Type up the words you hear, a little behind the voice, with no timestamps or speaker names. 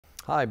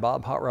Hi,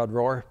 Bob, Hot Rod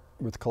Rower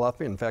with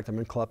Caleffi. In fact, I'm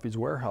in Caleffi's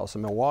warehouse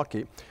in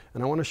Milwaukee,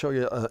 and I want to show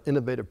you an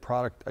innovative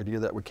product idea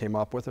that we came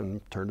up with and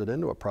turned it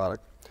into a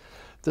product.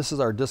 This is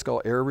our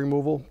Discal air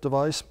removal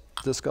device.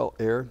 Discal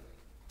air,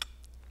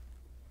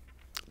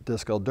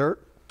 Discal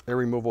dirt, air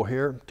removal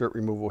here, dirt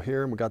removal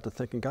here, and we got to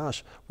thinking,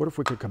 gosh, what if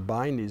we could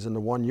combine these into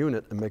one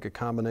unit and make a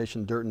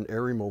combination dirt and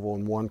air removal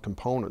in one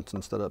component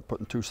instead of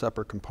putting two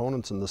separate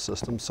components in the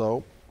system.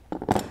 So,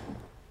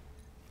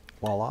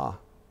 voila,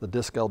 the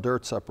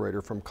DiscalDirt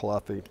separator from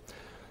Caleffi.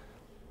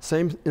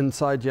 Same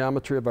inside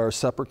geometry of our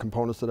separate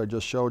components that I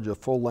just showed you,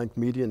 full length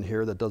median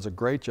here that does a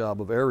great job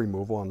of air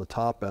removal on the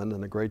top end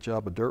and a great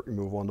job of dirt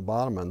removal on the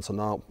bottom end. So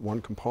now one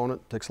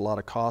component takes a lot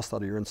of cost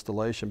out of your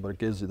installation, but it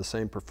gives you the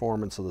same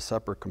performance of the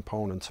separate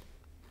components.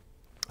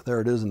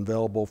 There it is,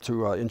 available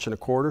to 1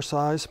 1/4"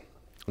 size.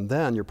 And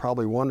then you're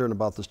probably wondering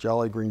about this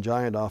Jolly Green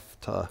Giant off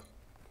to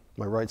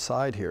my right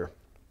side here.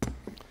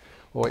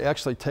 Well, we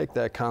actually take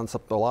that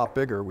concept a lot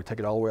bigger. We take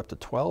it all the way up to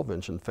 12"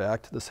 in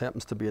fact. This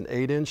happens to be an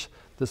 8".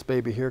 This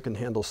baby here can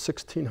handle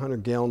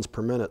 1,600 gallons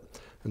per minute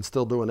and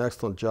still do an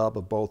excellent job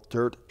of both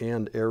dirt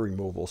and air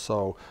removal.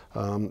 So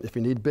if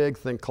you need big,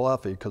 think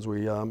Caleffi, because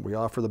we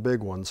offer the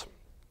big ones.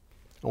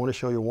 I want to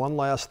show you one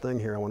last thing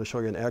here. I want to show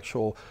you an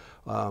actual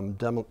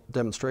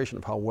demonstration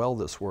of how well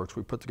this works.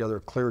 We put together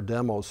a clear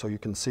demo so you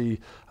can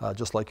see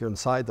just like you're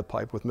inside the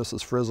pipe with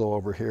Mrs. Frizzle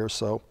over here.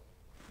 So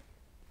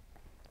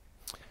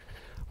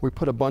we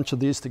put a bunch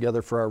of these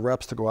together for our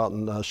reps to go out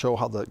and show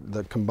how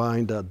the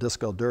combined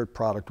DiscalDirt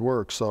product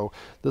works. So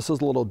this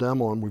is a little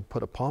demo, and we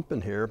put a pump in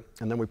here,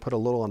 and then we put a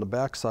little on the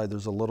back side.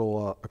 There's a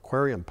little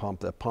aquarium pump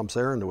that pumps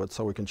air into it,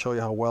 so we can show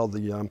you how well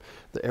the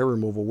air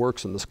removal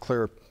works in this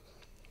clear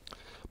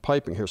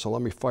piping here. So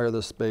let me fire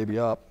this baby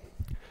up.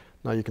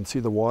 Now you can see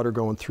the water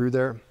going through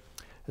there.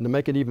 And to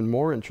make it even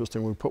more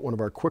interesting, we put one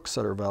of our quick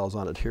setter valves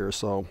on it here.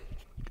 So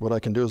what I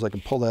can do is I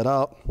can pull that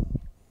out.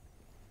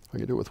 I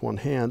can do it with one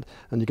hand,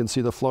 and you can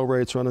see the flow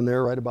rates running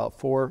there right about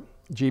 4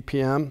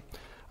 GPM.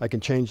 I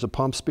can change the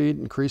pump speed,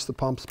 increase the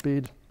pump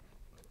speed,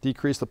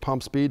 decrease the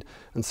pump speed,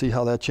 and see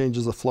how that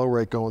changes the flow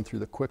rate going through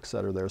the quick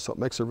setter there. So it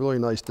makes a really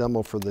nice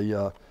demo for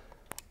the,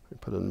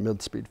 put it in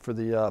mid speed, for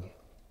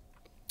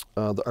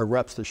our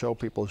reps to show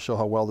people, to show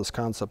how well this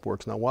concept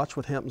works. Now watch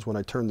what happens when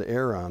I turn the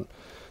air on.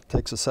 It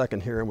takes a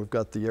second here, and we've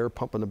got the air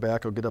pump in the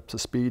back. I'll get up to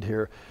speed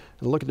here.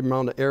 And look at the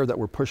amount of air that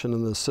we're pushing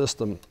in the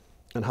system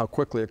and how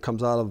quickly it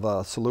comes out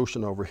of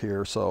solution over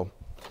here. So,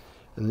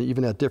 and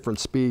even at different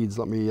speeds,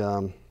 let me,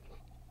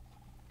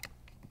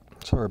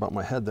 sorry about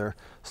my head there,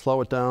 slow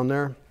it down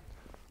there,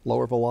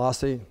 lower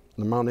velocity,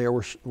 the amount of air,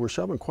 we're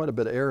shoving quite a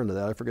bit of air into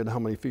that. I forget how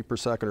many feet per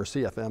second, or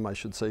CFM I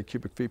should say,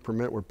 cubic feet per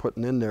minute we're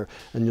putting in there,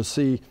 and you'll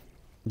see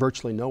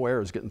virtually no air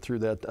is getting through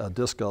that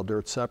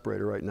DiscalDirt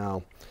separator right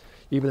now.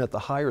 Even at the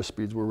higher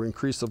speeds where we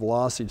increase the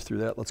velocity through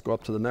that, let's go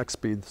up to the next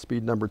speed,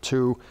 speed number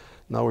 2.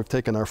 Now we've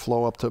taken our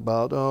flow up to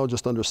about,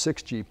 just under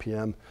 6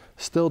 GPM,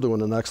 still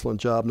doing an excellent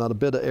job. Not a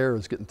bit of air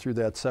is getting through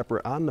that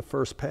separator on the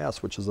first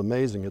pass, which is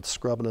amazing. It's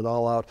scrubbing it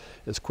all out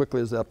as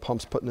quickly as that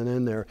pump's putting it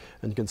in there.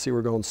 And you can see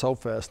we're going so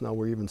fast now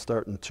we're even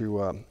starting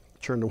to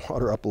churn the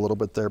water up a little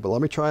bit there. But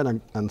let me try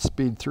it on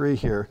speed 3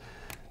 here.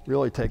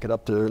 Really take it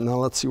up to, now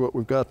let's see what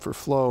we've got for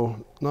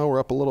flow. Now we're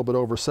up a little bit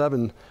over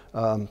 7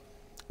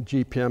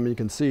 GPM. You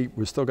can see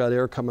we've still got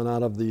air coming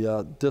out of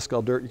the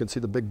DiscalDirt. You can see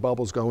the big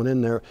bubbles going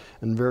in there,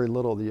 and very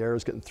little of the air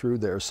is getting through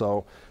there.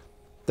 So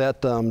that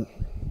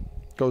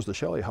goes to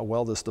show you how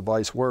well this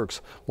device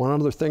works. One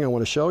other thing I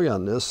want to show you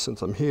on this,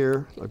 since I'm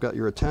here, I've got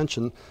your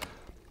attention.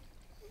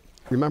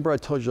 Remember I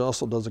told you it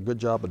also does a good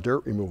job of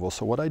dirt removal.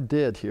 So what I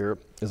did here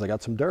is I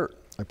got some dirt.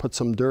 I put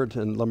some dirt,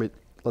 and let me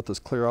let this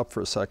clear up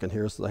for a second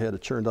here, so I had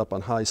it churned up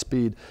on high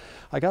speed.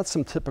 I got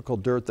some typical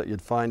dirt that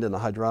you'd find in a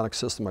hydronic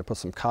system. I put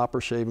some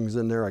copper shavings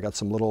in there. I got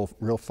some little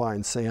real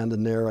fine sand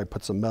in there. I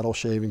put some metal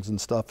shavings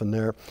and stuff in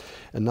there.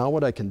 And now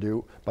what I can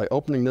do, by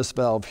opening this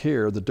valve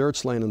here, the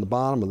dirt's laying in the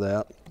bottom of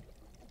that,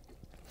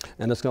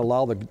 and it's going to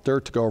allow the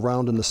dirt to go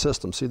around in the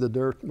system. See the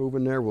dirt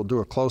moving there? We'll do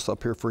a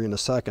close-up here for you in a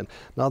second.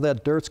 Now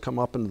that dirt's come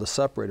up into the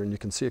separator, and you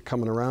can see it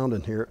coming around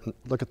in here. And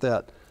look at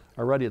that.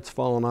 Already it's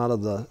fallen out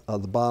of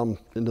the bottom,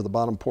 into the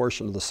bottom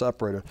portion of the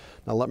separator.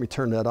 Now let me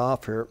turn that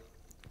off here,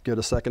 give it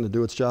a second to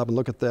do its job, and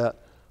look at that.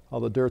 All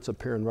the dirt's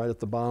appearing right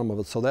at the bottom of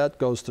it. So that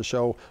goes to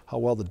show how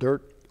well the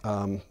dirt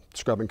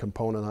scrubbing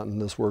component on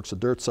this works. The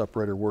dirt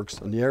separator works,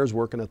 and the air is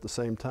working at the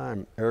same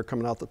time. Air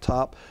coming out the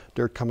top,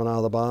 dirt coming out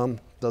of the bottom.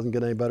 Doesn't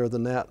get any better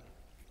than that.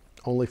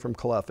 Only from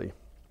Caleffi.